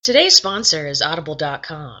Today's sponsor is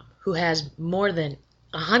Audible.com, who has more than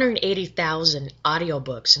 180,000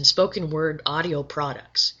 audiobooks and spoken word audio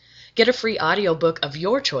products. Get a free audiobook of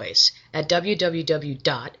your choice at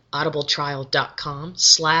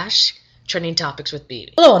www.audibletrial.com/Trending Topics with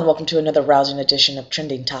BB. Hello and welcome to another rousing edition of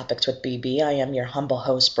Trending Topics with BB. I am your humble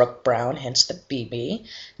host, Brooke Brown, hence the BB.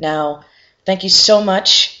 Now, thank you so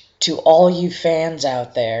much to all you fans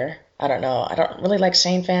out there. I don't really like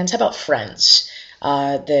saying fans. How about friends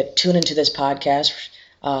that tune into this podcast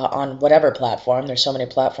on whatever platform? There's so many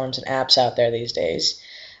platforms and apps out there these days.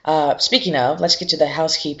 Speaking of, let's get to the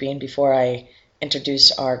housekeeping before I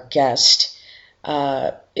introduce our guest.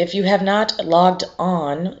 If you have not logged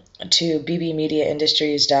on to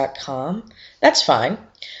bbmediaindustries.com, that's fine.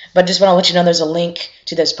 But just want to let you know there's a link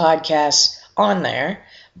to this podcast on there.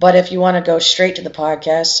 But if you want to go straight to the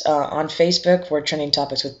podcast, on Facebook, we're Trending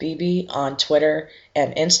Topics with BB. On Twitter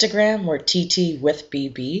and Instagram, we're TT with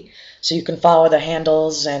BB. So you can follow the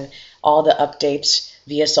handles and all the updates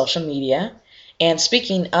via social media. And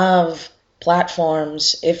speaking of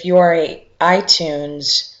platforms, if you're an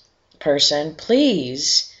iTunes person,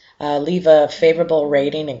 please leave a favorable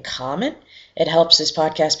rating and comment. It helps this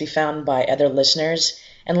podcast be found by other listeners.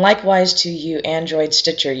 And likewise to you Android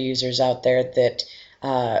Stitcher users out there that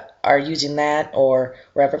are using that or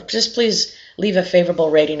wherever, just please leave a favorable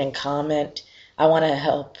rating and comment. I want to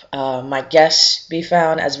help my guests be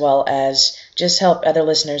found as well as just help other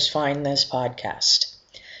listeners find this podcast.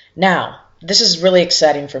 Now, this is really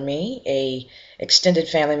exciting for me. A extended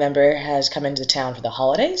family member has come into town for the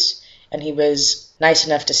holidays, and he was nice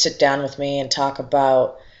enough to sit down with me and talk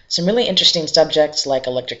about some really interesting subjects like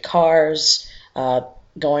electric cars,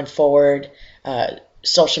 going forward,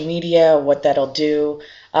 social media, what that'll do.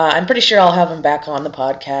 I'm pretty sure I'll have him back on the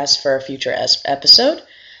podcast for a future episode.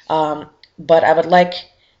 But I would like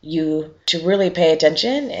you to really pay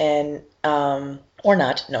attention and, or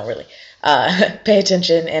not, no, really, pay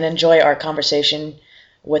attention and enjoy our conversation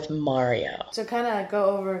with Mario. So kind of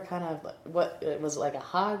go over kind of what it was, like a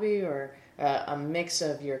hobby or a mix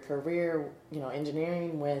of your career,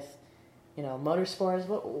 engineering with, motorsports.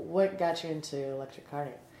 What got you into electric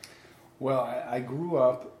karting? Well, I grew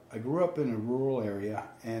up in a rural area,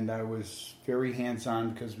 and I was very hands-on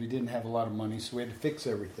because we didn't have a lot of money, so we had to fix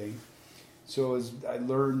everything. So as I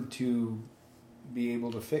learned to be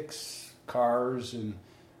able to fix cars, and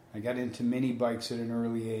I got into mini bikes at an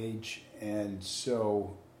early age, and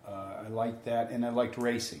so I liked that, and I liked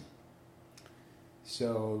racing.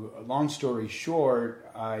 So long story short,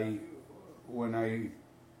 when I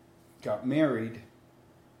got married,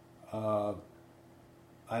 I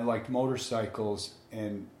liked motorcycles,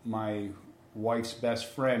 and my wife's best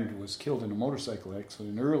friend was killed in a motorcycle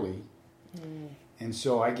accident early, and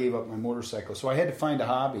so I gave up my motorcycle. So I had to find a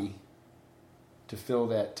hobby to fill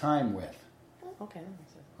that time with. Oh, okay, that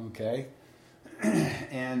makes sense. Okay,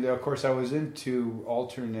 and of course I was into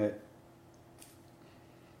alternate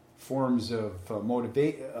forms of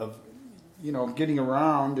getting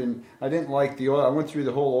around, and I didn't like the oil. I went through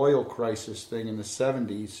the whole oil crisis thing in the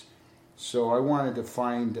 70s. So I wanted to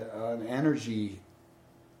find an energy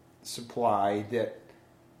supply that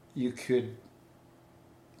you could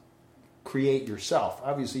create yourself.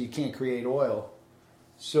 Obviously, you can't create oil.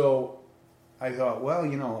 So I thought, well,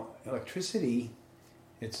 electricity,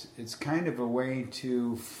 it's kind of a way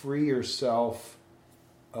to free yourself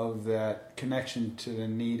of that connection to the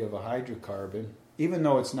need of a hydrocarbon, even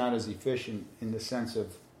though it's not as efficient in the sense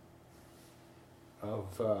of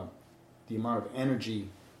the amount of energy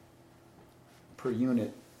per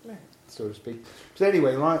unit, right, so to speak. So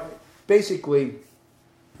anyway, basically,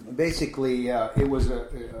 it was a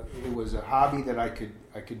hobby that I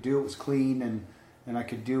could do. It was clean, and I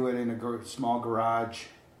could do it in a small garage,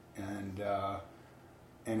 and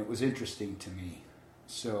it was interesting to me.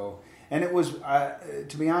 So, and it was,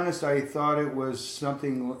 to be honest, I thought it was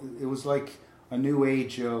something. It was like a new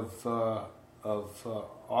age of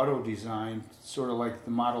auto design, sort of like the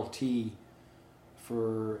Model T.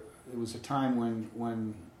 It was a time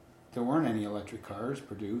when there weren't any electric cars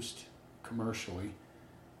produced commercially,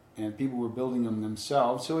 and people were building them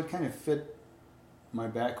themselves, so it kind of fit my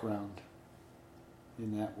background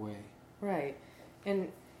in that way. Right.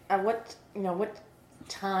 And at what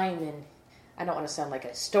time, and I don't want to sound like a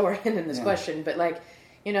historian in this question, but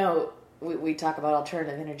we talk about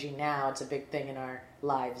alternative energy now. It's a big thing in our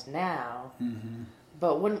lives now. Mm-hmm.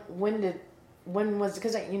 But when was,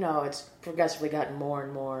 because it's progressively gotten more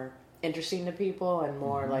and more interesting to people, and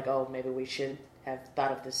more like, oh, maybe we should have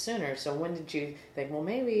thought of this sooner. So when did you think, well,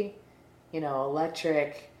 maybe,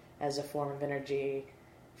 electric as a form of energy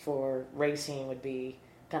for racing would be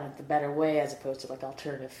kind of the better way as opposed to like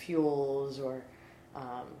alternative fuels or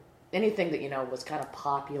anything that, you know, was kind of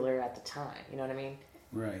popular at the time. You know what I mean?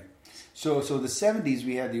 Right. So the 70s,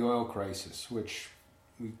 we had the oil crisis, which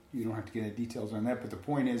you don't have to get into details on that, but the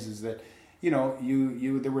point is that, you know,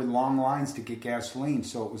 there were long lines to get gasoline,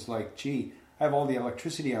 so it was like, gee, I have all the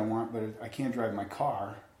electricity I want, but I can't drive my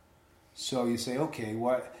car. So you say, okay,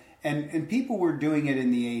 what? And people were doing it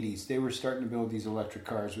in the 80s. They were starting to build these electric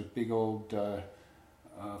cars with big old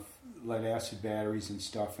lead acid batteries and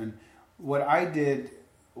stuff. And what I did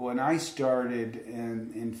when I started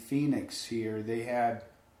in Phoenix here, they had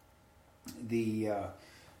the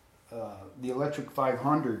electric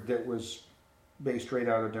 500 that was based right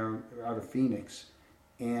out of Phoenix,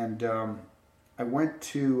 and I went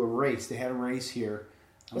to a race. They had a race here.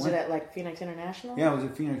 Was it at like Phoenix International? Yeah, it was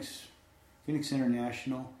at Phoenix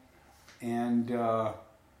International, and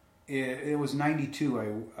it was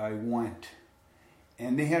 '92. I went,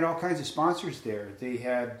 and they had all kinds of sponsors there. They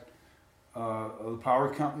had the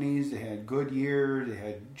power companies. They had Goodyear. They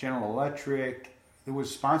had General Electric. There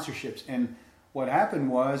was sponsorships, and what happened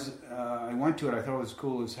was I went to it. I thought it was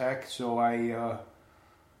cool as heck. So I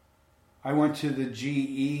went to the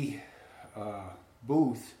GE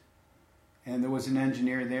booth, and there was an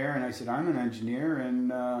engineer there, and I said, "I'm an engineer, and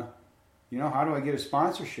you know, how do I get a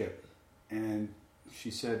sponsorship?" And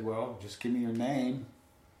she said, "Well, just give me your name,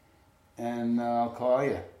 and I'll call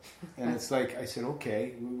you." And it's like, I said,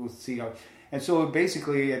 "Okay, we'll see how." And so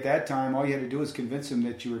basically, at that time, all you had to do was convince them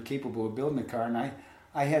that you were capable of building a car, and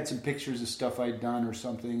I had some pictures of stuff I'd done or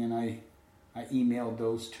something, and I emailed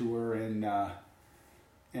those to her,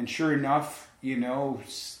 and sure enough, you know,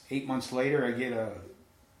 8 months later, I get a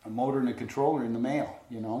motor and a controller in the mail,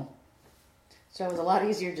 you know. So it was a lot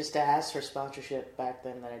easier just to ask for sponsorship back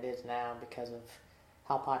then than it is now because of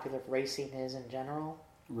how popular racing is in general,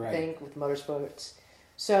 Right. I think, with motorsports.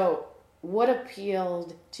 So what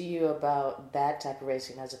appealed to you about that type of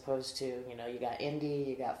racing as opposed to, you know, you got Indy,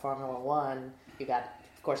 you got Formula One, you got,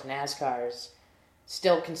 of course, NASCAR's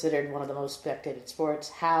still considered one of the most spectated sports.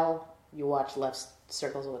 How you watch left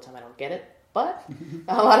circles all the time, I don't get it, but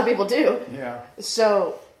a lot of people do. Yeah.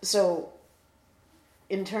 So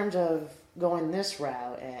in terms of going this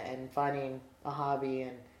route and finding a hobby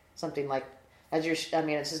and something like, as you're, I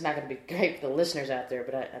mean, this is not going to be great for the listeners out there,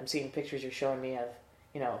 but I'm seeing pictures you're showing me of,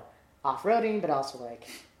 you know, off-roading, but also like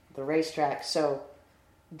the racetrack. So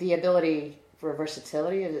the ability for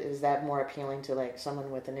versatility, is that more appealing to like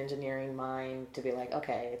someone with an engineering mind to be like,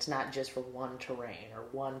 okay, it's not just for one terrain or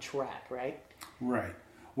one track, right? Right.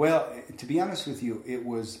 Well, to be honest with you, it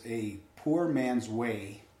was a poor man's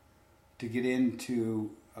way to get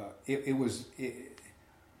into. It was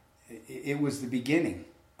the beginning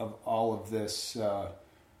of all of this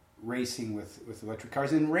racing with electric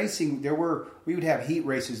cars. In racing, we would have heat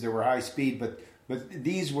races that were high speed, but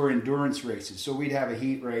these were endurance races. So we'd have a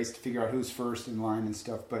heat race to figure out who's first in line and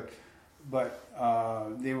stuff. But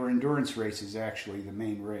they were endurance races, actually, the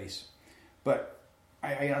main race. But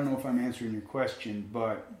I don't know if I'm answering your question,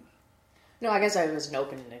 but... No, I guess I was an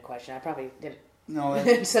open-ended question. I probably No,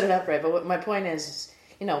 didn't set it up right. But what my point is,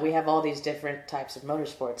 you know, we have all these different types of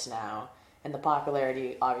motorsports now, and the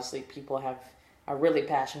popularity, obviously, people are really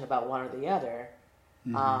passionate about one or the other.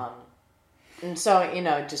 Mm-hmm. And so, you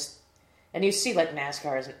know, just... And you see, like,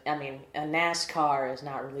 NASCAR a NASCAR is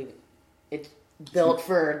not really... It's built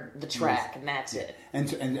for the track, and that's it.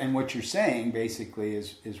 And what you're saying, basically,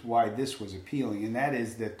 is why this was appealing, and that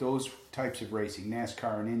is that those types of racing,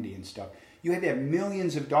 NASCAR and Indy and stuff, you had to have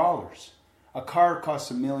millions of dollars. A car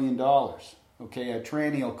costs $1 million. Okay, a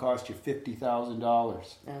tranny will cost you $50,000.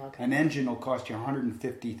 Oh, okay. An engine will cost you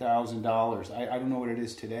 $150,000. I don't know what it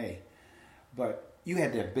is today, but you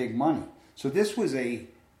had to have big money. So this was a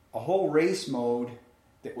whole race mode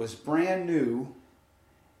that was brand new,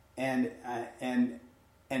 and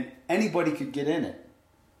anybody could get in it.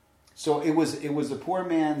 So it was a poor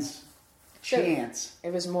man's chance.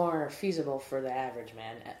 It was more feasible for the average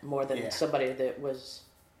man, more than somebody that was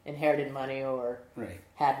inherited money or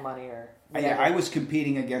had money or whatever. I was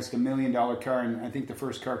competing against $1 million car, and I think the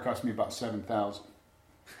first car cost me about $7,000.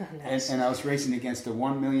 Nice. And I was racing against a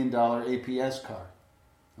 $1 million APS car.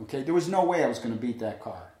 Okay, there was no way I was going to beat that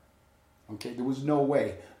car. Okay, there was no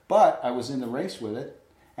way. But I was in the race with it,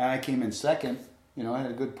 and I came in second. You know, I had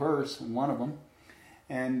a good purse in one of them.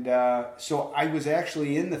 And so I was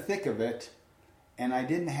actually in the thick of it, and I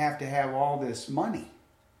didn't have to have all this money.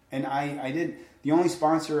 And I didn't. The only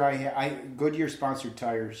sponsor I had, Goodyear sponsored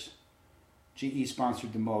tires. GE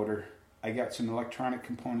sponsored the motor. I got some electronic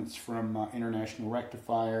components from International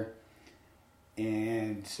Rectifier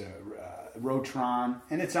and Rotron,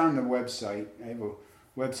 and it's on the website. I have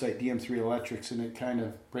website, DM3 Electrics, and it kind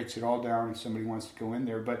of breaks it all down if somebody wants to go in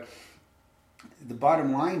there. But the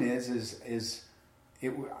bottom line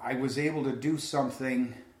I was able to do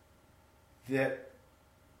something that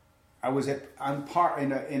I was on par I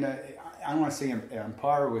don't want to say on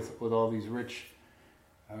par with all these rich,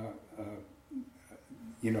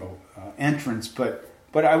 entrants, but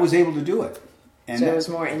I was able to do it. And so it was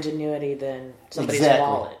more ingenuity than somebody's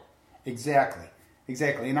wallet. Exactly.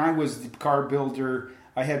 And I was the car builder.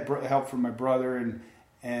 I had help from my brother and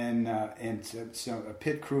some a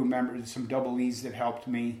pit crew member, some double E's that helped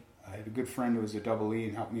me. I had a good friend who was a double E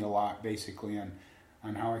and helped me a lot, basically, on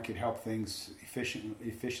how I could help things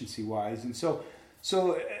efficiency wise. And so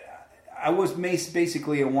I was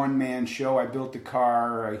basically a one man show. I built the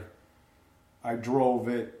car. I drove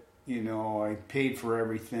it. I paid for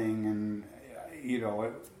everything, and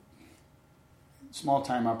small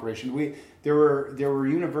time operation. There were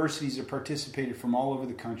universities that participated from all over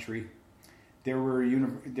the country. There were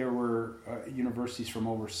universities from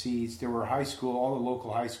overseas. There were all the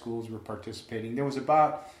local high schools were participating. There was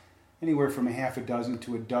about anywhere from a half a dozen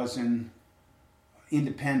to a dozen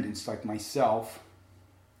independents like myself,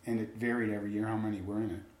 and it varied every year how many were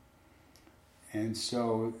in it. And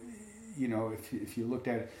so, if you looked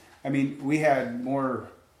at it, I mean, we had more.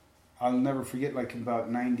 I'll never forget, like in about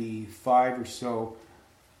 95 or so,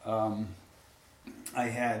 I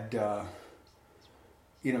had,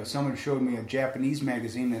 someone showed me a Japanese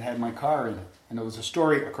magazine that had my car in it. And it was a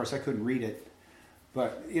story, of course I couldn't read it,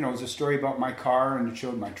 but, it was a story about my car, and it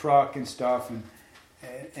showed my truck and stuff.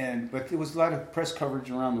 But there was a lot of press coverage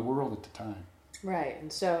around the world at the time. Right.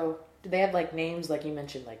 And so, did they have like names, like you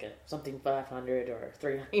mentioned, like something 500 or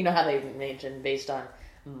 300, how they mentioned based on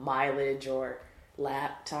mileage or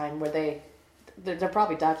lap time? Were they're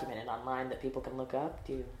probably documented online that people can look up?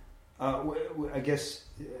 Do you? I guess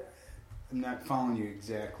I'm not following you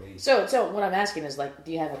exactly. So what I'm asking is, like,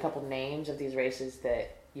 do you have a couple names of these races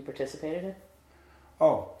that you participated in?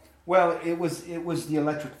 Oh, well, it was the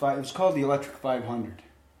Electric 5. It was called the Electric 500.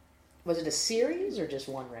 Was it a series or just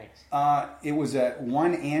one race? It was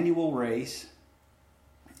one annual race.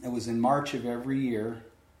 It was in March of every year.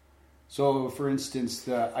 So, for instance,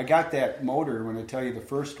 I got that motor, when I tell you the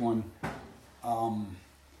first one,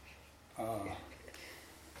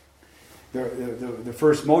 the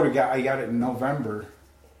first motor, I got it in November.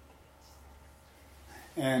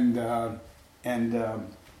 And I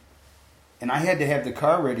had to have the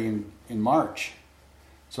car ready in March.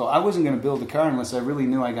 So I wasn't going to build the car unless I really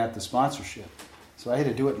knew I got the sponsorship. So I had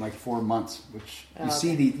to do it in like 4 months, which you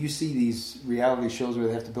see these reality shows where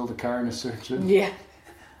they have to build a car in a certain. Yeah.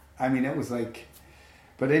 I mean, it was like,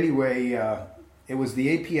 but anyway, it was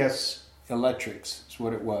the APS Electrics is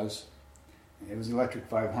what it was. It was Electric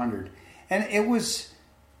 500, and it was,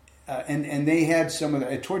 and they had some of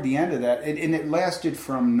the toward the end of that, and it lasted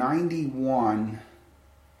from 91. I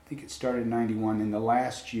think it started in 91, and the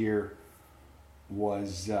last year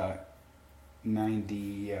was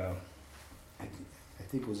 90. I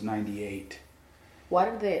think it was 98. Why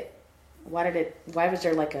was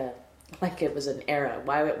there like it was an era?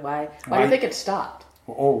 Why do you think it stopped?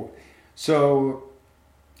 Oh, so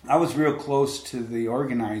I was real close to the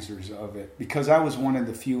organizers of it because I was one of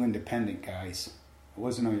the few independent guys. I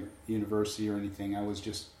wasn't a university or anything. I was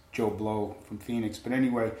just Joe Blow from Phoenix. But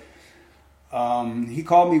anyway, he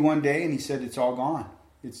called me one day and he said, "It's all gone.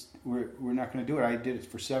 We're not going to do it." I did it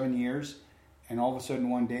for 7 years, and all of a sudden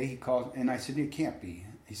one day he called and I said, "It can't be."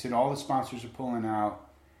 He said, "All the sponsors are pulling out,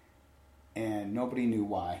 and nobody knew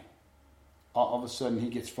why." All of a sudden he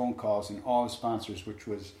gets phone calls, and all the sponsors, which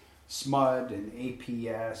was SMUD and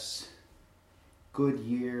APS,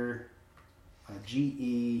 Goodyear,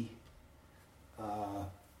 GE,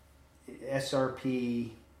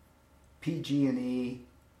 SRP, PG&E,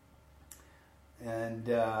 and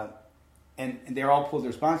they all pulled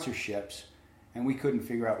their sponsorships, and we couldn't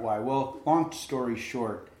figure out why. Well, long story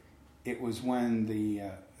short, it was when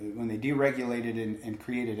they deregulated and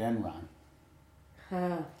created Enron.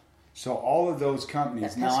 Huh. So all of those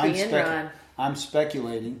companies. That Now I'm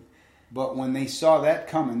speculating, but when they saw that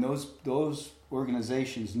coming, those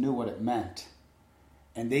organizations knew what it meant,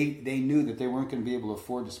 and they knew that they weren't going to be able to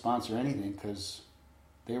afford to sponsor anything because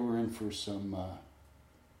they were in for some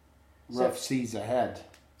rough seas ahead.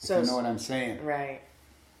 If you know what I'm saying, right?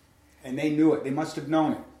 And they knew it. They must have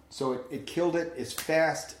known it. So it killed it. It's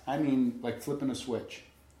fast. I mean, like flipping a switch.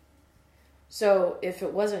 So if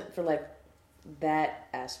it wasn't for like that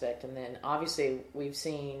aspect, and then obviously we've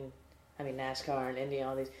seen, NASCAR and Indy,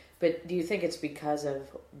 all these. But do you think it's because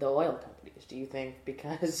of the oil companies? Do you think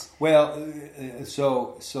because? Well,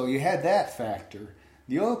 so you had that factor.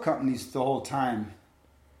 The oil companies the whole time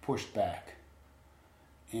pushed back.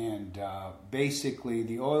 And basically,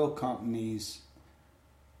 the oil companies,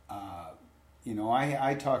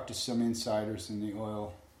 I talked to some insiders in the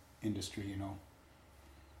oil industry,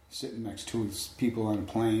 sitting next to people on a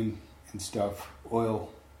plane and stuff,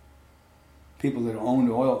 people that owned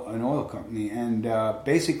an oil company. And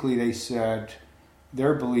basically they said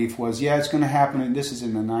their belief was, yeah, it's going to happen, and this is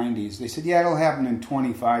in the 90s. They said, yeah, it'll happen in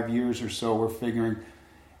 25 years or so, we're figuring.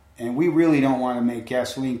 And we really don't want to make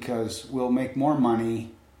gasoline because we'll make more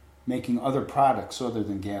money making other products other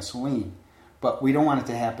than gasoline. But we don't want it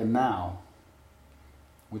to happen now,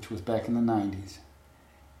 which was back in the 90s.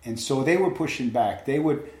 And so they were pushing back.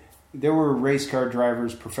 There were race car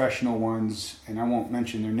drivers, professional ones, and I won't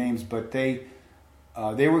mention their names, but they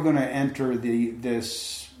were going to enter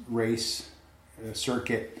this race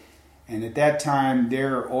circuit. And at that time,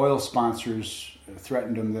 their oil sponsors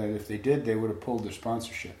threatened them that if they did, they would have pulled their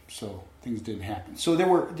sponsorship. So things didn't happen. So there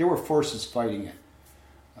were forces fighting it.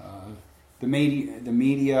 The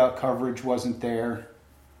media coverage wasn't there.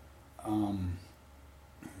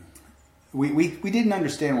 We didn't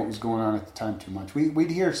understand what was going on at the time too much. We'd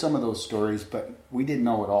hear some of those stories, but we didn't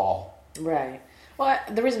know it all. Right. Well,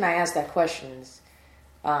 the reason I asked that question is,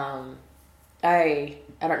 I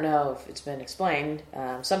don't know if it's been explained.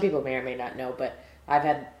 Some people may or may not know, but I've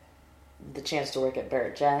had the chance to work at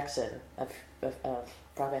Barrett Jackson. I've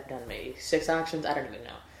probably done maybe 6 auctions. I don't even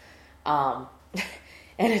know.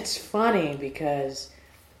 And it's funny because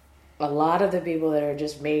a lot of the people that are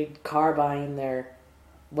just made car buying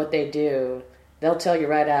what they do, they'll tell you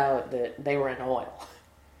right out that they were in oil.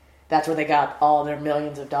 That's where they got all their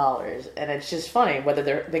millions of dollars. And it's just funny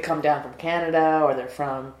whether they come down from Canada or they're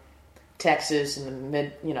from Texas and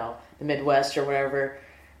the Midwest or wherever,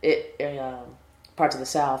 parts of the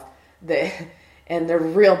South. And they're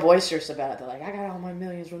real boisterous about it. They're like, I got all my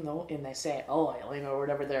millions from the oil, and they say oil, or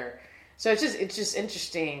whatever they're. So it's just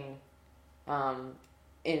interesting.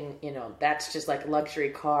 That's just like luxury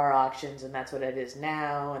car auctions, and that's what it is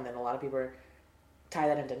now. And then a lot of people tie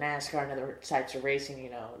that into NASCAR and other types of racing.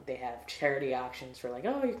 They have charity auctions for like,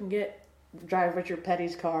 oh, you can drive Richard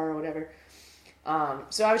Petty's car or whatever.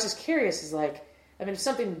 So I was just curious,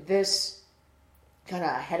 something this kind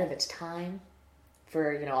of ahead of its time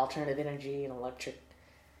for, alternative energy and electric,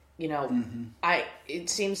 it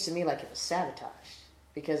seems to me like it was sabotage.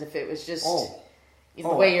 Because if it was just the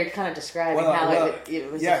way you're kind of describing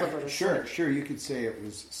it was the flip of the switch. Sure, you could say it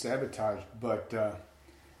was sabotage, but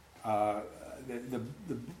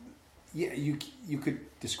you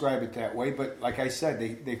could describe it that way. But like I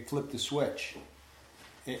said, they flipped the switch.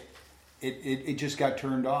 It just got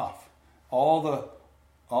turned off. All the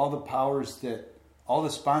powers all the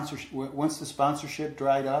sponsorship, once the sponsorship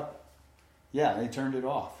dried up, they turned it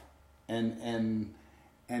off, and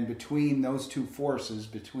between those two forces,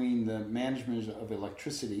 between the management of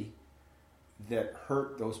electricity that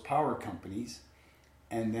hurt those power companies,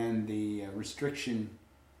 and then the restriction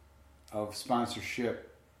of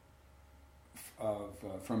sponsorship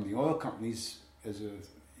from the oil companies as a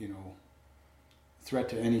threat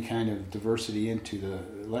to any kind of diversity into the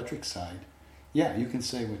electric side. Yeah, you can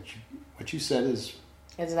say what you said is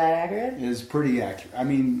that accurate? Is pretty accurate. I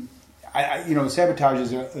mean, sabotage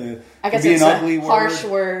is I guess it's an ugly harsh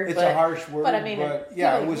word. It's a harsh word, but I mean,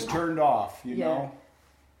 it was turned off. You know.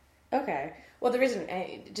 Okay. Well, the reason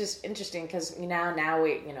just interesting because now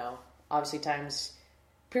we obviously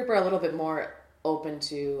people are a little bit more open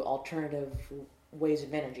to alternative ways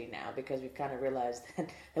of energy now because we've kind of realized that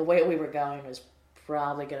the way we were going was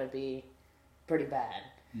probably going to be pretty bad.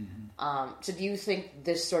 Mm-hmm. So do you think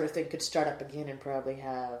this sort of thing could start up again and probably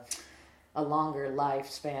have a longer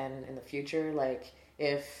lifespan in the future? Like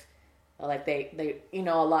if they a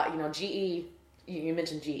lot, GE, you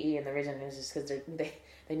mentioned GE, and the reason is because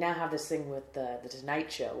they now have this thing with the Tonight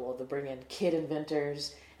Show. Well, they'll bring in kid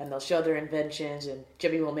inventors and they'll show their inventions, and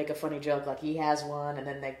Jimmy will make a funny joke like he has one, and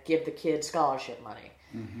then they give the kid scholarship money.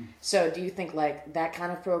 Mm-hmm. So do you think like that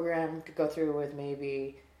kind of program could go through with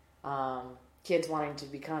maybe kids wanting to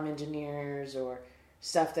become engineers or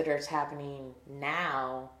stuff that is happening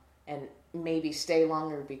now and maybe stay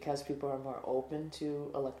longer because people are more open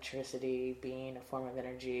to electricity being a form of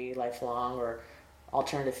energy lifelong, or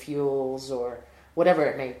alternative fuels, or whatever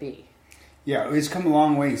it may be? Yeah, it's come a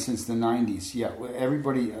long way since the 90s. Yeah,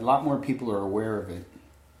 a lot more people are aware of it.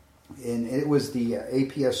 And it was the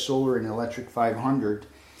APS Solar and Electric 500.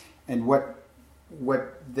 And what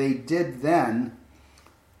they did then,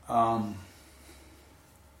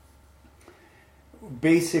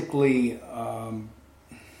 basically, I'm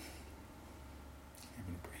having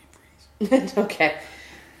a brain freeze. Okay.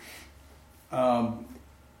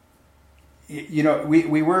 You know,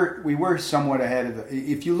 we were somewhat ahead of the.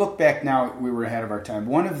 If you look back now, we were ahead of our time.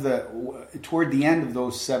 Toward the end of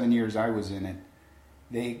those 7 years I was in it,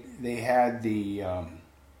 they had the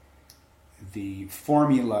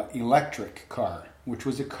Formula Electric car, which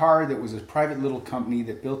was a car that was a private little company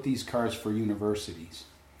that built these cars for universities.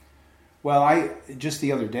 Well, just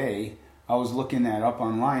the other day I was looking that up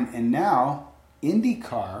online, and now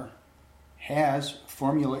IndyCar has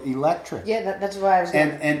Formula Electric. Yeah, that's what I was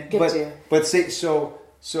going to get to.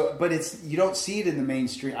 But it's you don't see it in the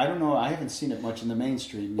mainstream. I don't know. I haven't seen it much in the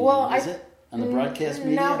mainstream media. Well, is it on the broadcast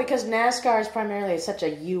media? No, because NASCAR is primarily such a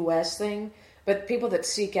U.S. thing. But people that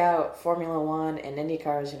seek out Formula One and Indy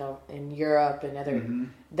cars, you know, in Europe and other,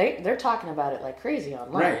 they're talking about it like crazy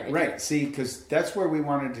online. Right. See, because that's where we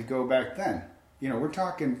wanted to go back then. You know, we're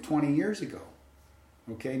talking 20 years ago.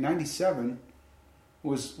 Okay, 97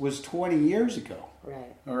 was 20 years ago.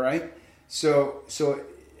 Right. All right. So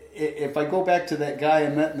if I go back to that guy I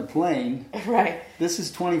met in the plane, right. This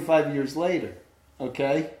is 25 years later.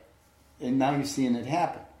 Okay, and now you're seeing it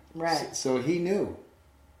happen. Right. So he knew.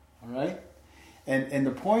 All right. And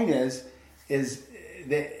the point is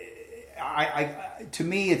that to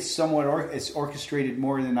me it's somewhat it's orchestrated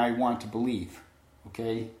more than I want to believe.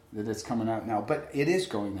 Okay, that it's coming out now, but it is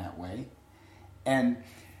going that way, and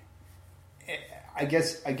I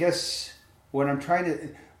guess what I'm trying to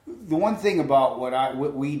the one thing about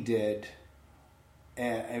what we did,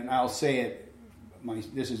 and I'll say it,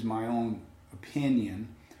 this is my own opinion,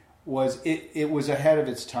 was it was ahead of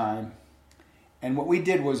its time, and what we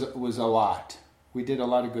did was a lot. We did a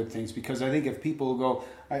lot of good things because I think if people go,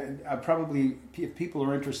 if people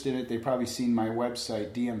are interested in it, they've probably seen my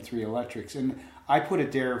website, DM3 Electrics, and I put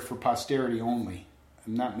it there for posterity only.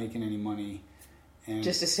 I'm not making any money. And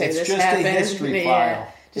just to say it's this just happened. a history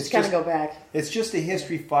file. Just kind of go back. It's just a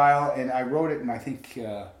history file, and I wrote it in, I think,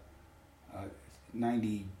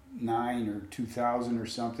 99 or 2000 or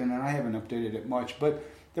something, and I haven't updated it much. But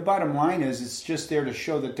the bottom line is it's just there to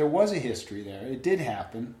show that there was a history there. It did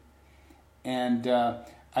happen. And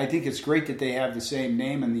I think it's great that they have the same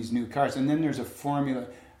name in these new cars. And then there's a Formula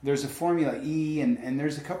E, and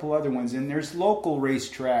there's a couple other ones. And there's local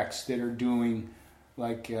racetracks that are doing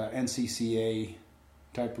like NCCA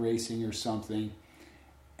type racing or something.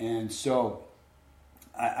 And so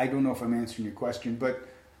I don't know if I'm answering your question,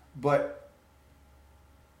 but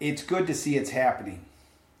it's good to see it's happening.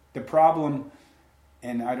 The problem,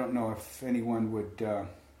 and I don't know if anyone would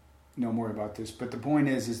know more about this, but the point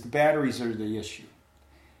is the batteries are the issue.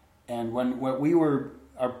 And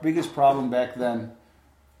our biggest problem back then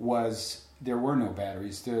was there were no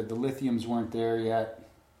batteries. The lithiums weren't there yet.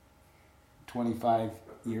 25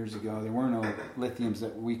 years ago, there were no lithiums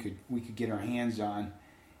that we could get our hands on,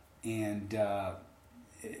 and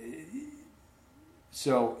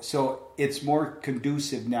so it's more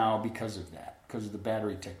conducive now because of that, because of the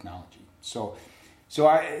battery technology. So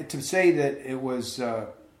to say that it was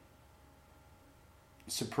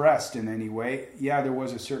suppressed in any way, yeah, there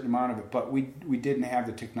was a certain amount of it, but we didn't have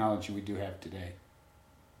the technology we do have today.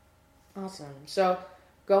 Awesome. So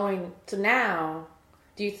going to now,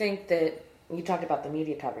 do you think that you talked about the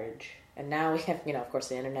media coverage, and now we have, of course,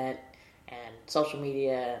 the internet and social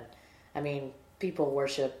media, and I mean, people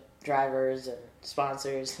worship drivers and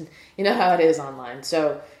sponsors, and you know how it is online.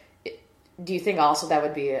 So do you think also that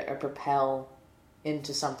would be a propel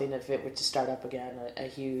into something if it were to start up again, a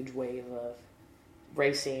huge wave of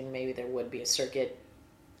racing? Maybe there would be a circuit,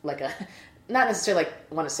 like not necessarily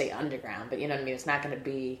want to say underground, but you know what I mean? It's not going to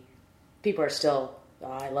be, people are still,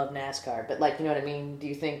 I love NASCAR, but like, you know what I mean? Do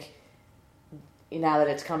you think now that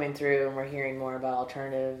it's coming through and we're hearing more about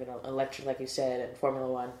alternative and electric, like you said, and Formula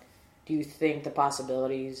One, do you think the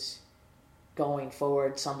possibilities going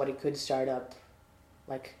forward, somebody could start up,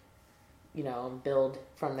 like, and build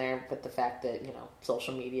from there with the fact that,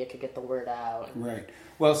 social media could get the word out? Right.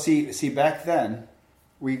 Well, see, back then,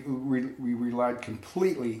 we relied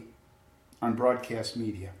completely on broadcast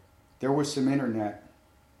media. There was some internet,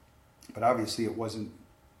 but obviously it wasn't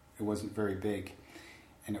very big,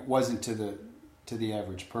 and it wasn't to the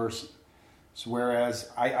average person. So whereas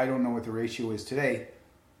I don't know what the ratio is today,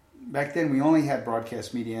 back then we only had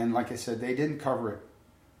broadcast media, and like I said, they didn't cover it.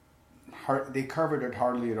 They covered it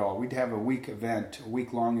hardly at all. We'd have a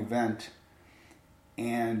week-long event,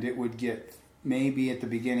 and it would get maybe at the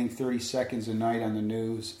beginning 30 seconds a night on the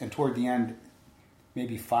news, and toward the end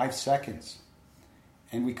maybe 5 seconds.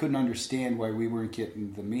 And we couldn't understand why we weren't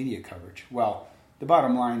getting the media coverage. Well, the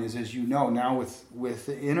bottom line is, as you know, now with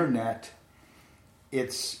the internet,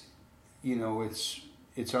 it's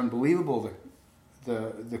unbelievable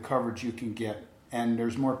the coverage you can get. and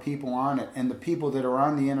there's more people on it, and the people that are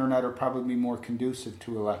on the internet are probably more conducive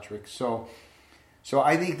to electric. So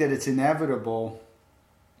I think that it's inevitable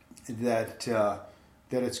that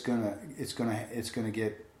it's gonna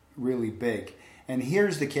get really big. And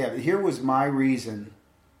here's the caveat. Here was my reason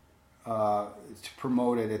to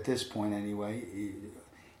promote it at this point anyway,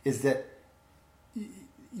 is that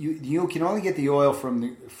you can only get the oil from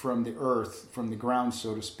the earth, from the ground,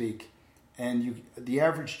 so to speak, and the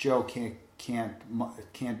average Joe can't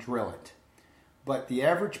drill it. But the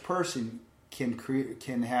average person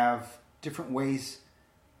can have different ways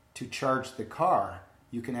to charge the car.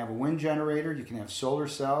 You can have a wind generator, you can have solar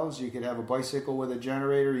cells, you could have a bicycle with a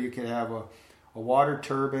generator, you could have a water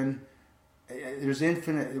turbine. There's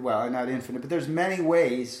not infinite, but there's many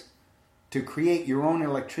ways to create your own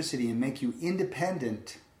electricity and make you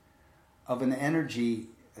independent of an energy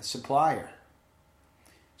supplier.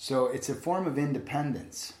 So it's a form of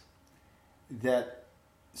independence that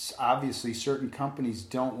obviously certain companies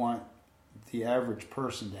don't want the average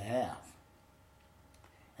person to have.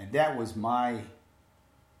 And that was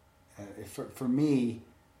for me,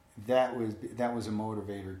 that was a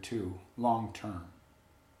motivator too, long term.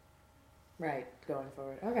 Right, going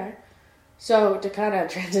forward. Okay. So to kind of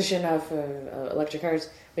transition off of electric cars,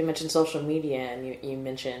 we mentioned social media, and you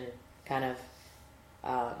mentioned kind of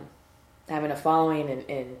having a following,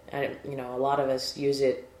 and a lot of us use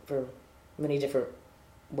it for many different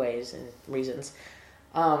ways and reasons.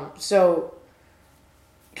 So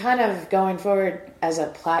kind of going forward as a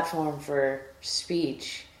platform for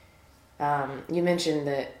speech, you mentioned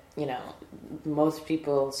that,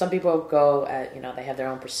 some people go at, they have their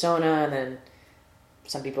own persona, and then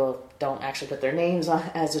some people don't actually put their names on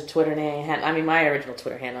as a Twitter name. I mean, my original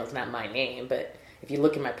Twitter handle is not my name, but if you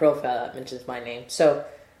look at my profile, it mentions my name. So,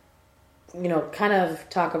 kind of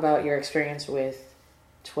talk about your experience with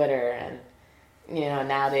Twitter and,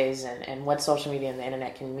 nowadays, and what social media and the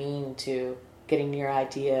internet can mean to getting your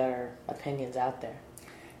idea or opinions out there.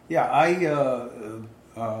 Yeah,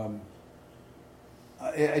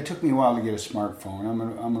 it took me a while to get a smartphone.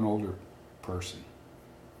 I'm an older person,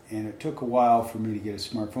 and it took a while for me to get a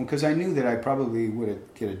smartphone because I knew that I probably would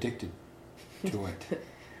get addicted to it,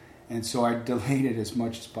 and so I delayed it as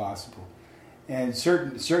much as possible. And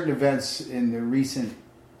certain events in the recent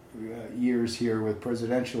years here with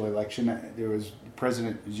presidential election, the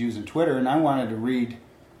president was using Twitter, and I wanted to read.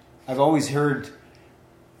 I've always heard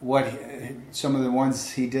some of the ones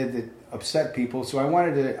he did that upset people, so I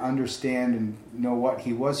wanted to understand and know what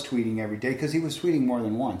he was tweeting every day, because he was tweeting more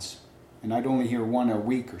than once, and I'd only hear one a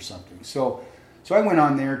week or something. So I went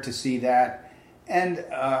on there to see that, and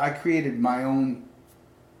I created my own.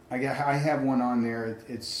 I have one on there.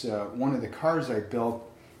 It's one of the cars I built.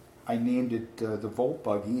 I named it the Volt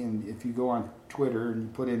Buggy, and if you go on Twitter and you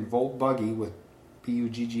put in Volt Buggy with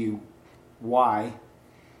Bugggy,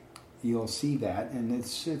 you'll see that, and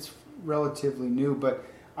it's relatively new, but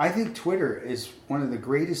I think Twitter is one of the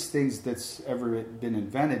greatest things that's ever been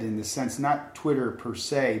invented, in the sense, not Twitter per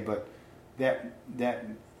se, but that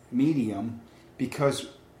medium, because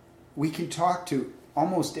we can talk to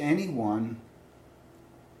almost anyone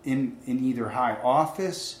in either high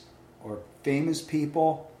office or famous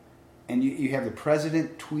people, and you have the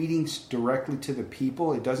president tweeting directly to the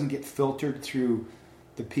people. It doesn't get filtered through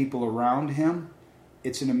the people around him.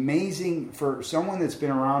 It's an amazing, for someone that's been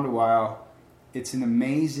around a while, it's an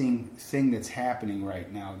amazing thing that's happening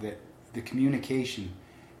right now, that the communication.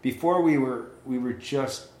 Before we were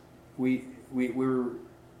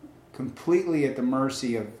completely at the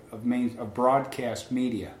mercy of broadcast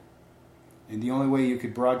media. And the only way you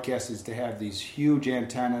could broadcast is to have these huge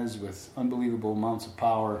antennas with unbelievable amounts of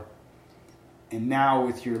power. And now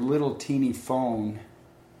with your little teeny phone,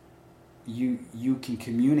 you can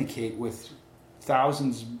communicate with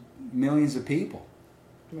thousands, millions of people.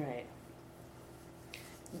 Right.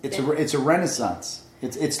 It's a renaissance.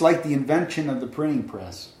 It's like the invention of the printing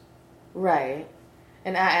press. Right.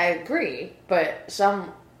 And I agree, but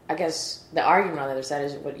I guess the argument on the other side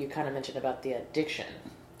is what you kind of mentioned about the addiction.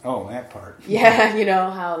 Oh, that part. Yeah,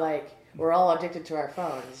 how we're all addicted to our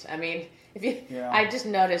phones. I mean, I just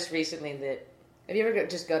noticed recently that if you ever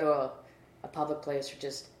just go to a public place or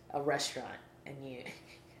just a restaurant and you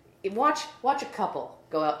watch a couple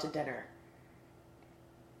go out to dinner.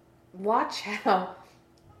 Watch how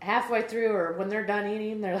halfway through or when they're done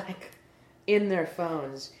eating, they're in their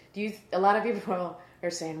phones. A lot of people are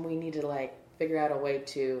saying we need to figure out a way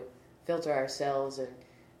to filter ourselves, and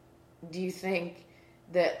do you think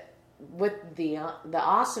that with the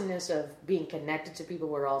awesomeness of being connected to people,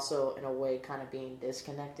 we're also in a way kind of being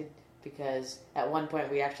disconnected because at one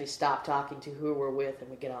point we actually stop talking to who we're with and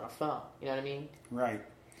we get on a phone. You know what I mean? Right.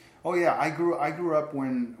 Oh yeah, I grew up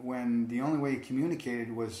when the only way you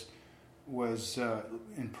communicated was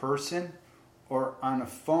in person or on a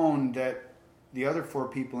phone that the other 4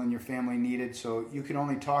 people in your family needed, so you could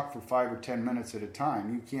only talk for 5 or 10 minutes at a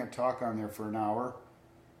time. You can't talk on there for an hour.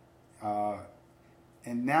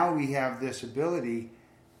 And now we have this ability.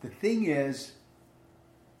 The thing is,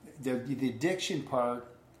 the addiction part,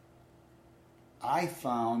 I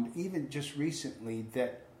found, even just recently,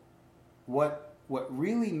 that what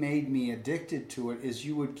really made me addicted to it is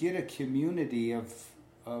you would get a community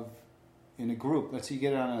of in a group. Let's say you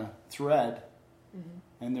get on a thread,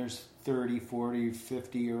 and there's 30, 40,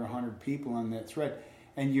 50, or 100 people on that thread,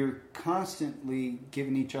 and you're constantly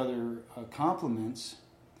giving each other compliments,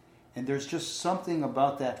 and there's just something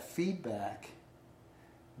about that feedback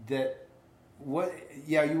that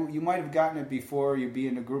you might have gotten it before. You'd be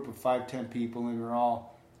in a group of 5, 10 people, and we're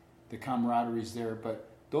all, the camaraderie's there, but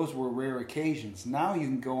those were rare occasions. Now you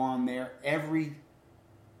can go on there every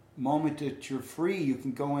moment that you're free. You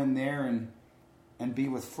can go in there and be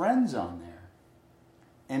with friends on there.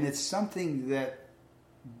 And it's something that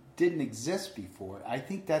didn't exist before. I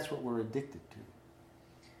think that's what we're addicted to.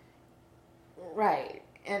 Right.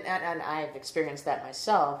 And I've experienced that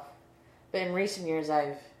myself. But in recent years,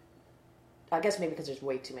 I guess maybe because there's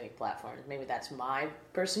way too many platforms. Maybe that's my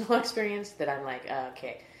personal experience that I'm like,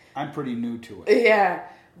 okay. I'm pretty new to it. Yeah.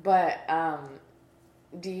 But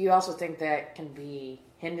do you also think that can be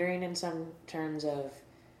hindering in some terms of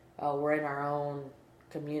we're in our own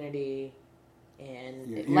community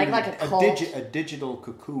and like a cult? A digital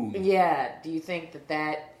cocoon. Yeah. Do you think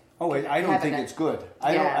that? Oh, I don't think it's good.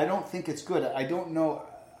 I don't think it's good. I don't know.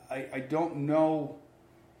 I don't know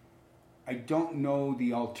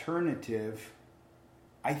the alternative.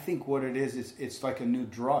 I think what it is it's like a new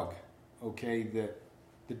drug. Okay, that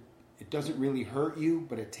it doesn't really hurt you,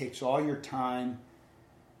 but it takes all your time.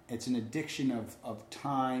 It's an addiction of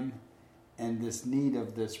time and this need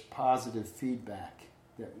of this positive feedback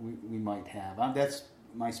that we might have. That's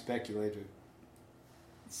my speculative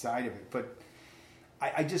side of it. But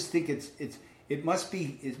I just think it must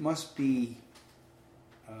be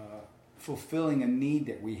fulfilling a need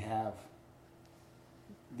that we have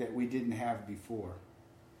that we didn't have before.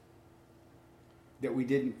 That we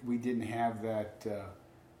didn't have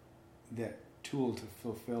that tool to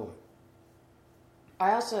fulfill it.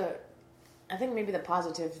 I think maybe the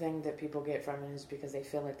positive thing that people get from it is because they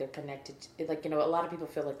feel like they're connected. Like, a lot of people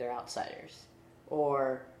feel like they're outsiders,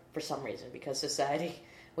 or for some reason, because society,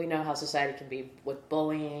 we know how society can be with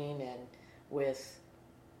bullying and with,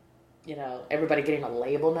 everybody getting a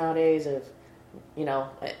label nowadays of,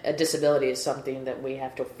 a disability is something that we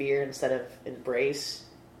have to fear instead of embrace.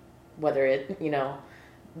 Whether it,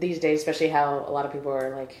 these days, especially how a lot of people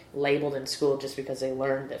are like labeled in school just because they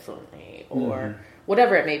learn differently or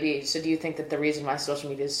whatever it may be. So do you think that the reason why social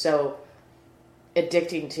media is so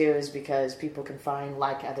addicting too is because people can find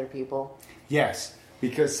like other people? Yes,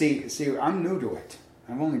 because see, I'm new to it.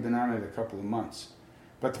 I've only been on it a couple of months.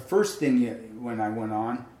 But the first thing when I went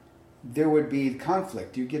on, there would be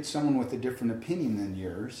conflict. You'd get someone with a different opinion than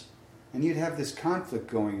yours, and you'd have this conflict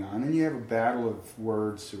going on, and you have a battle of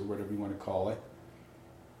words or whatever you want to call it.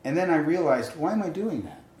 And then I realized, why am I doing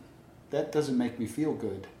that? That doesn't make me feel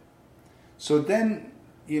good. So then,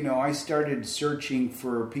 I started searching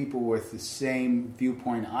for people with the same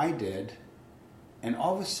viewpoint I did, and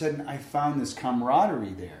all of a sudden I found this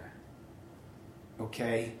camaraderie there.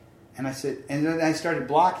 Okay? And I said, and then I started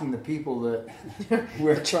blocking the people that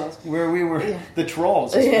where we were, the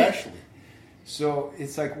trolls especially. So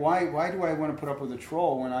it's like, why do I want to put up with a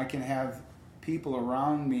troll when I can have people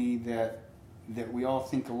around me that we all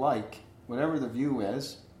think alike, whatever the view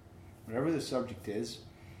is, whatever the subject is.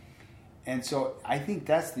 And so I think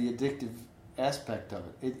that's the addictive aspect of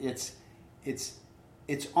it.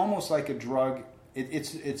 It's almost like a drug.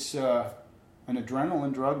 It's an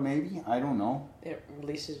adrenaline drug, maybe. I don't know. It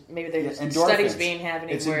releases. Maybe there's studies being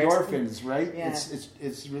happening. It's endorphins, right? Yeah.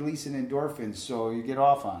 It's releasing endorphins, so you get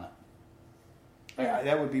off on it.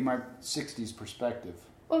 That would be my '60s perspective.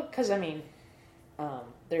 Well, because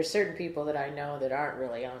there's certain people that I know that aren't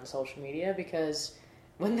really on social media because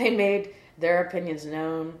when they made their opinions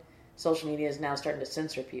known, social media is now starting to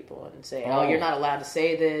censor people and say, "Oh, you're not allowed to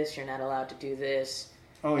say this. You're not allowed to do this."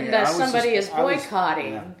 Oh, and that somebody is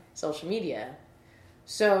boycotting social media.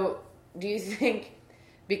 So, do you think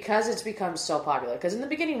because it's become so popular? Because in the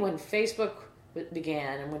beginning, when Facebook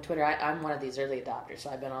began and when Twitter, I'm one of these early adopters,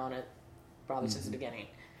 so I've been on it probably since the beginning.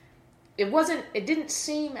 It didn't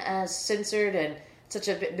seem as censored and such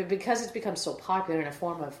a, because it's become so popular in a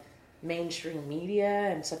form of mainstream media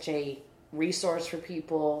and such a resource for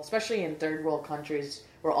people, especially in third world countries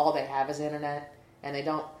where all they have is internet, and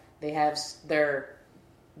they have their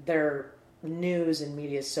news and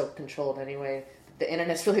media is so controlled anyway. The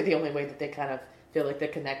internet's really the only way that they kind of feel like they're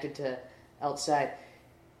connected to outside.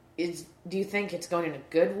 Do you think it's going in a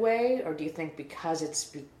good way, or do you think because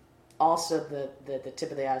it's also the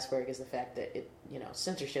tip of the iceberg is the fact that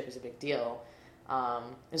censorship is a big deal,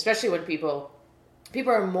 especially when people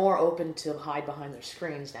are more open to hide behind their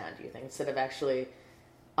screens now, do you think, instead of actually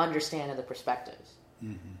understanding the perspectives?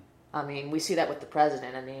 Mm-hmm. I mean, we see that with the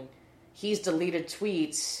president. I mean, he's deleted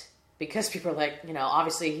tweets because people are like,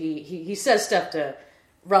 obviously he says stuff to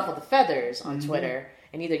ruffle the feathers on Twitter,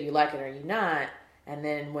 and either you like it or you not. And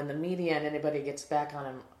then when the media and anybody gets back on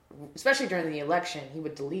him, especially during the election, he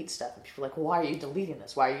would delete stuff. And people are like, well, why are you deleting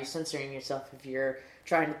this? Why are you censoring yourself if you're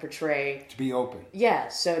trying to portray... To be open. Yeah,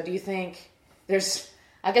 so do you think there's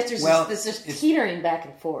this teetering back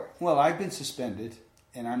and forth? Well, I've been suspended,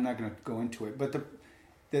 and I'm not going to go into it, but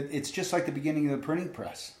it's just like the beginning of the printing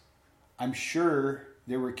press. I'm sure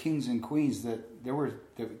there were kings and queens that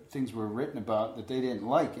things were written about that they didn't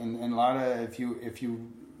like, and a lot of if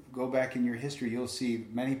you go back in your history, you'll see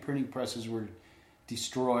many printing presses were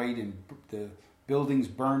destroyed and the buildings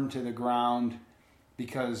burned to the ground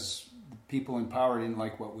because the people in power didn't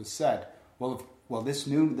like what was said. Well, this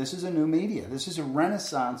is a new media. This is a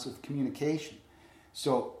renaissance of communication.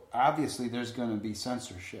 So obviously, there's going to be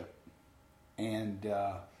censorship, and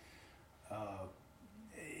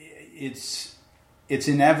it's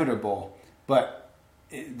inevitable. But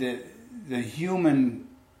the human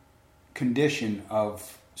condition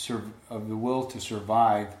of the will to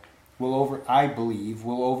survive I believe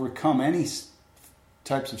will overcome any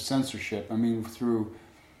types of censorship. I mean, through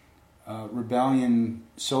rebellion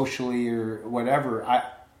socially or whatever.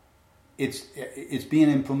 It's being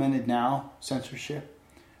implemented now, censorship,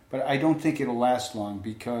 but I don't think it'll last long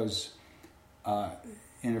because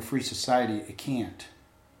in a free society it can't.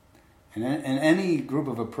 And any group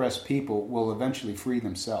of oppressed people will eventually free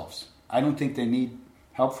themselves. I don't think they need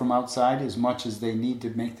help from outside as much as they need to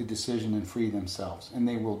make the decision and free themselves, and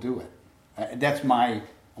they will do it. That's my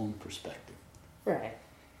own perspective. Right.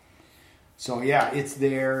 So yeah, it's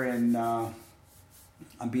there, and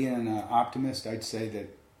I'm being an optimist. I'd say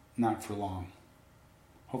that not for long.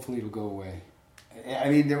 Hopefully it'll go away. I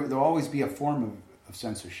mean, there'll always be a form of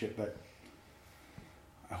censorship, but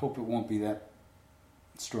I hope it won't be that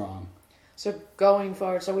strong. So going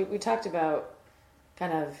forward, so we talked about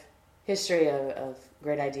kind of history of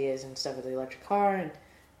great ideas and stuff with the electric car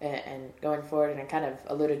and going forward, and I kind of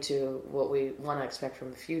alluded to what we want to expect from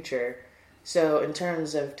the future. So in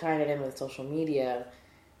terms of tying it in with social media,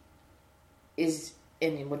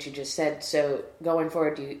 in what you just said, so going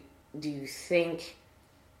forward, do you think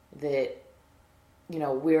that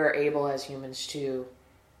we're able as humans to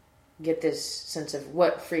get this sense of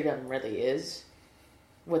what freedom really is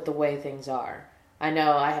with the way things are? I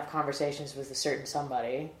know I have conversations with a certain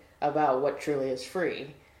somebody about what truly is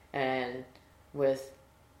free, and with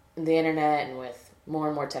the internet and with more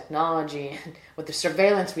and more technology and with the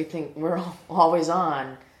surveillance we think we're always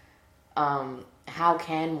on, how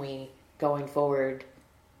can we, going forward,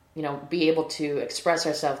 be able to express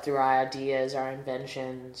ourselves through our ideas, our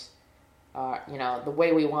inventions, the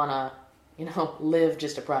way we want to, live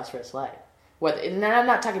just a prosperous life. And I'm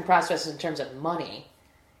not talking prosperous in terms of money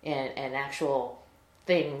and actual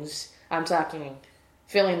things. I'm talking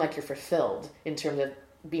feeling like you're fulfilled in terms of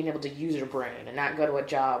being able to use your brain and not go to a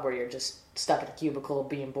job where you're just stuck in a cubicle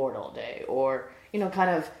being bored all day, or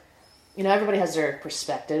everybody has their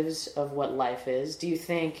perspectives of what life is. Do you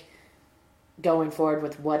think going forward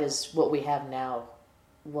with what we have now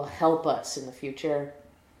will help us in the future,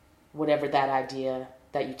 whatever that idea,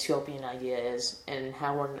 that utopian idea is, and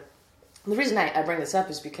how the reason I bring this up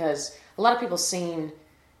is because a lot of people seem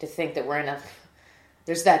to think that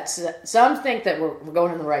some think that we're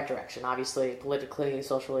going in the right direction, obviously, politically,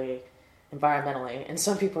 socially, environmentally, and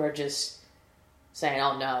some people are just saying,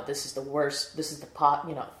 oh no, this is the worst, this is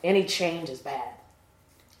the any change is bad,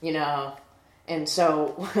 and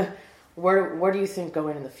so where do you think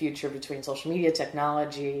going in the future between social media,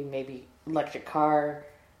 technology, maybe electric car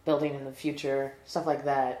building in the future, stuff like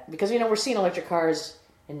that? Because, we're seeing electric cars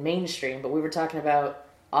in mainstream, but we were talking about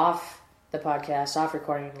off the podcast, off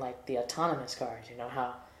recording, like the autonomous cars,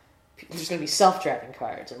 how there's going to be self-driving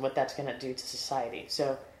cars and what that's going to do to society.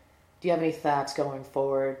 So do you have any thoughts going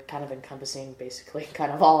forward, kind of encompassing basically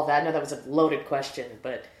kind of all of that? I know that was a loaded question,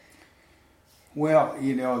 but... Well,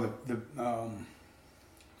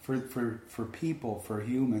 for people, for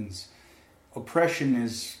humans, oppression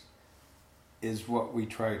is is what we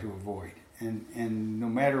try to avoid. And no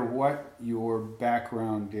matter what your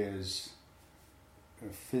background is,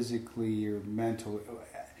 physically or mentally,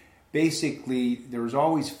 basically there's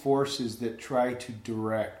always forces that try to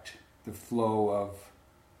direct the flow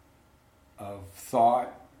of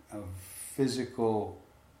thought, of physical,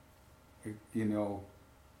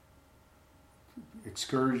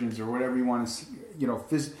 excursions or whatever you want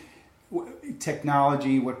to,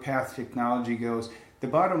 technology, what path technology goes. The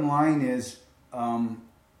bottom line is,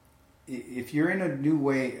 if you're in a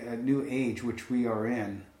new age, which we are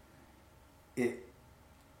in,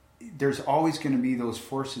 there's always going to be those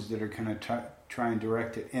forces that are going to try and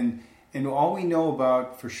direct it. And all we know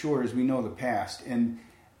about for sure is we know the past. And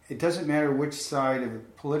it doesn't matter which side of the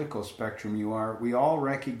political spectrum you are, we all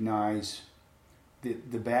recognize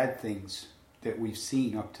the bad things that we've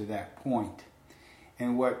seen up to that point.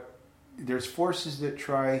 And there's forces that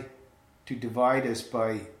try to divide us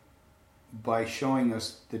by showing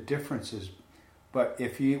us the differences. But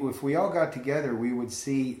if we all got together, we would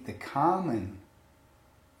see the common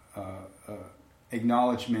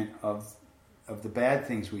acknowledgement of the bad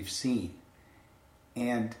things we've seen.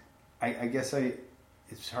 And I guess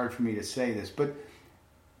it's hard for me to say this, but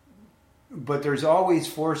there's always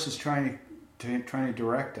forces trying to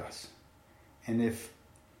direct us, and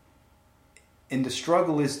the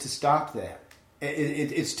struggle is to stop that.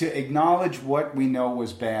 It's to acknowledge what we know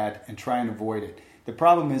was bad and try and avoid it. The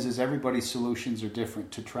problem is everybody's solutions are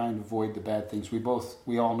different to try and avoid the bad things we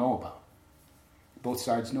all know about. Both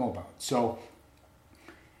sides know about. So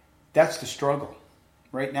that's the struggle.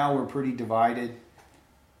 Right now we're pretty divided.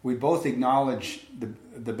 We both acknowledge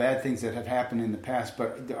the bad things that have happened in the past,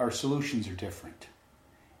 but our solutions are different.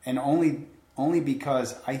 And only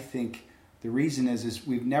because I think the reason is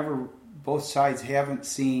both sides haven't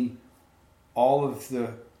seen all of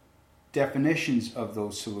the definitions of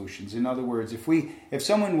those solutions. In other words, if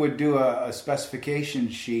someone would do a specification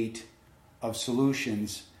sheet of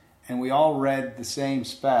solutions and we all read the same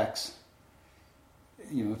specs,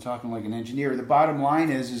 talking like an engineer, the bottom line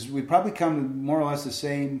is we probably come to more or less the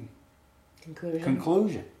same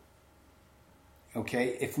conclusion.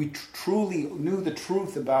 Okay? If we truly knew the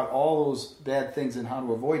truth about all those bad things and how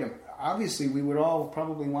to avoid them, obviously we would all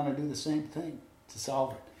probably want to do the same thing to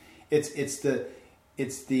solve it. It's the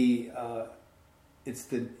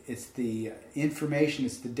information,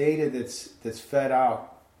 it's the data that's fed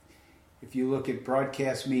out. If you look at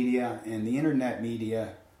broadcast media and the internet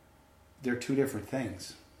media, they're two different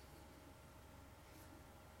things.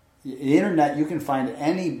 The internet, you can find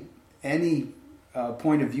any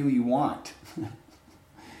point of view you want,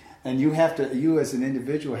 and you as an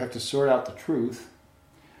individual have to sort out the truth.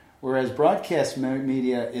 Whereas broadcast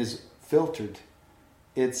media is filtered,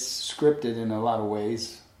 it's scripted in a lot of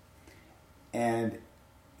ways, and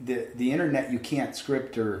the internet you can't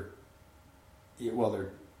script they're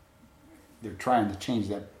trying to change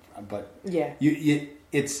that, but yeah,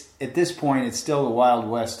 it's at this point it's still the Wild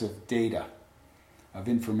West of data, of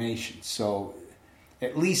information. So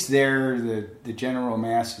at least there the general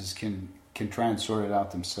masses can try and sort it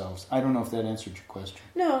out themselves. I don't know if that answered your question.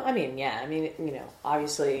 No,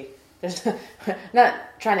 obviously there's not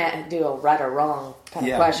trying to do a right or wrong kind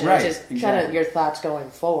of question. Right, it's just kind of your thoughts going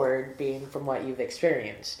forward, being from what you've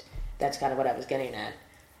experienced. That's kind of what I was getting at.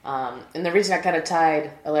 And the reason I kind of tied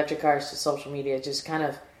electric cars to social media, just kind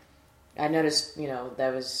of, I noticed,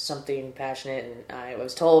 that was something passionate, and I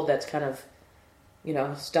was told that's kind of,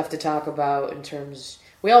 stuff to talk about in terms,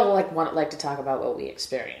 we all like to talk about what we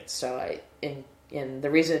experience. So and the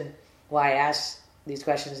reason why I ask these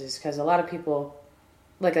questions is because a lot of people,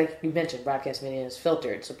 like you mentioned, broadcast media is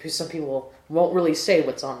filtered, so some people won't really say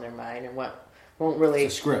what's on their mind and what won't really...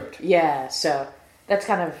 It's a script. Yeah, so that's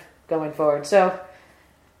kind of going forward. So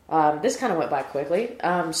this kind of went by quickly.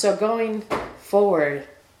 So going forward,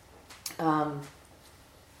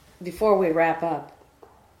 before we wrap up,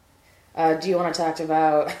 do you want to talk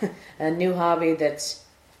about a new hobby that's,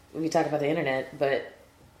 we talk about the internet, but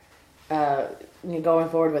going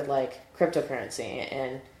forward with cryptocurrency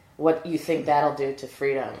and what you think that'll do to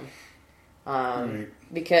freedom? Right.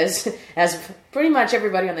 Because as pretty much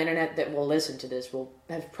everybody on the internet that will listen to this will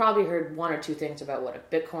have probably heard one or two things about what a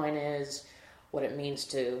Bitcoin is, what it means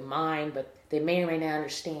to mine, but they may or may not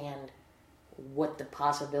understand what the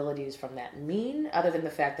possibilities from that mean, other than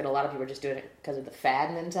the fact that a lot of people are just doing it because of the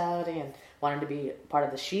fad mentality and wanting to be part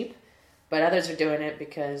of the sheep. But others are doing it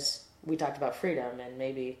because we talked about freedom, and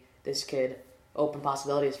maybe this could open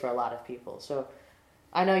possibilities for a lot of people. So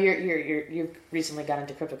I know you've recently got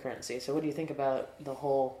into cryptocurrency. So what do you think about the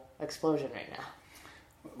whole explosion right now?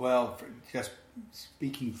 Well, just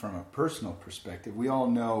speaking from a personal perspective, we all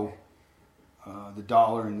know the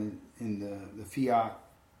dollar in the fiat.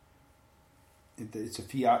 It's a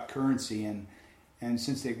fiat currency, and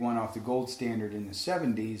since they went off the gold standard in the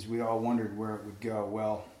 70s, we all wondered where it would go.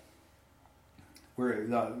 Well,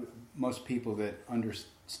 most people that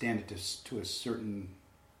understand it to a certain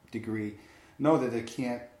degree know that it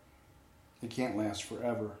can't last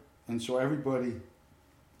forever, and so everybody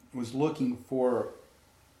was looking for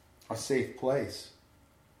a safe place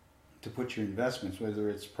to put your investments, whether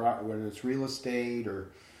it's real estate or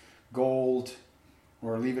gold,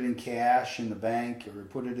 or leave it in cash in the bank, or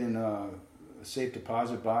put it in a safe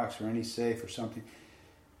deposit box or any safe or something.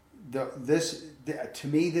 To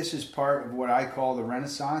me, this is part of what I call the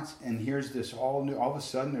Renaissance. And here's this all new. All of a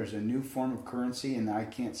sudden, there's a new form of currency, and I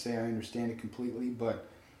can't say I understand it completely, but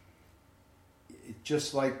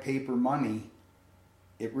just like paper money,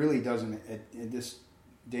 it really doesn't. At this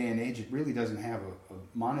day and age, it really doesn't have a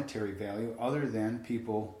monetary value other than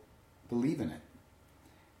people believe in it.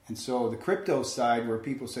 And so the crypto side, where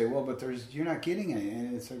people say, well, but you're not getting it.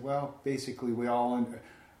 And it's like, well, basically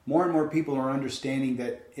more and more people are understanding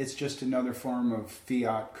that it's just another form of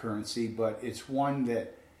fiat currency, but it's one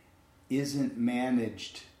that isn't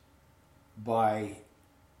managed by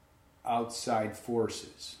outside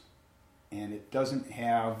forces. And it doesn't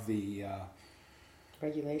have the...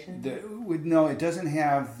 regulation? No, it doesn't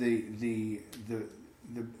have the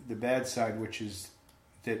bad side, which is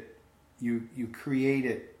that you create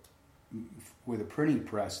it with a printing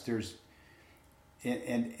press. There's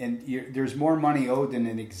more money owed than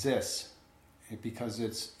it exists, because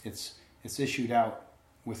it's issued out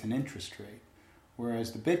with an interest rate.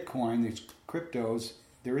 Whereas the Bitcoin, the cryptos,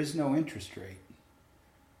 there is no interest rate.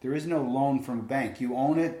 There is no loan from a bank. You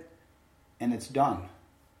own it, and it's done.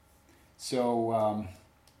 So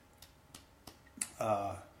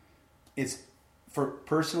it's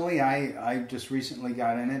personally, I just recently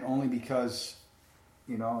got in it only because,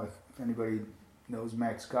 if anybody knows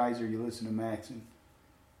Max Kaiser, you listen to Max, and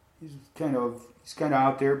he's kind of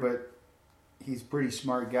out there, but he's a pretty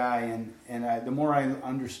smart guy, and the more I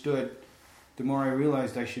understood, the more I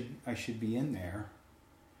realized I should be in there.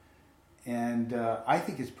 And I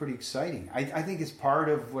think it's pretty exciting. I think it's part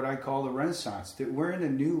of what I call the Renaissance. That we're in a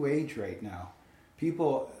new age right now.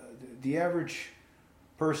 People, the average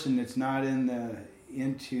person that's not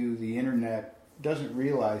into the internet doesn't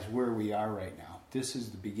realize where we are right now. This is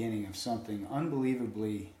the beginning of something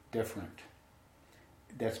unbelievably different.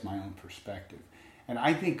 That's my own perspective. And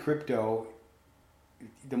I think crypto,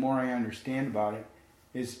 the more I understand about it,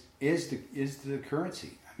 is the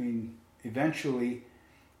currency. I mean, eventually,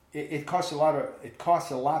 it costs a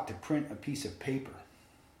lot to print a piece of paper.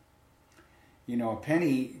 A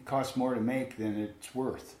penny costs more to make than it's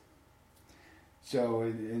worth. So,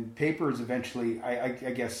 and paper is eventually,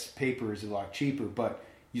 I guess paper is a lot cheaper, but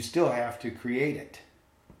you still have to create it.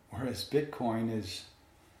 Whereas Bitcoin is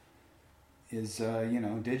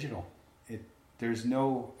digital. There's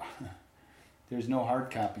no hard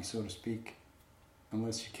copy, so to speak,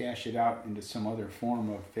 unless you cash it out into some other form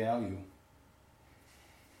of value.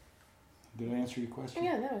 Did I answer your question?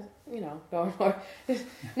 Yeah, that was, going for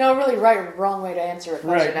no really right or wrong way to answer a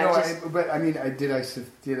question. Right. Did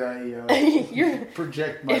I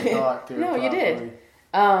project my thought there? No, properly? You did.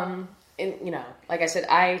 And like I said,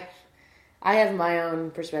 I have my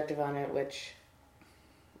own perspective on it, which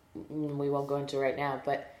we won't go into right now.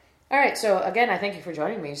 But all right, so again, I thank you for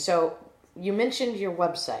joining me. So you mentioned your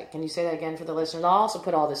website. Can you say that again for the listeners? I'll also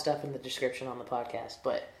put all this stuff in the description on the podcast.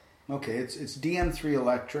 But okay, it's DM3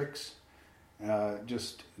 Electrics.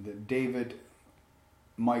 Just the David,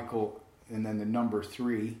 Michael, and then the number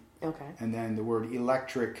 3. Okay. And then the word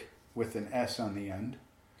electric with an S on the end.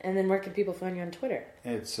 And then where can people find you on Twitter?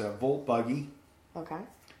 It's Volt Buggy. Okay.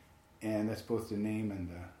 And that's both the name and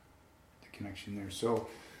the connection there. So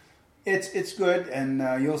it's good,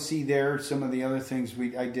 and you'll see there some of the other things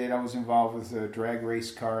I did. I was involved with a drag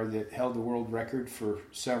race car that held the world record for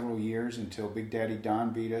several years until Big Daddy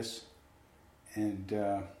Don beat us. And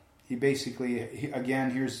he basically,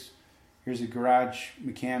 here's a garage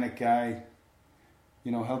mechanic guy,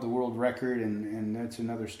 held the world record, and that's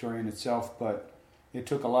another story in itself, but it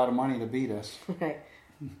took a lot of money to beat us. Right.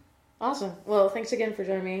 Awesome. Well, thanks again for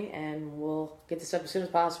joining me, and we'll get this up as soon as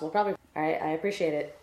possible. Probably. All right, I appreciate it.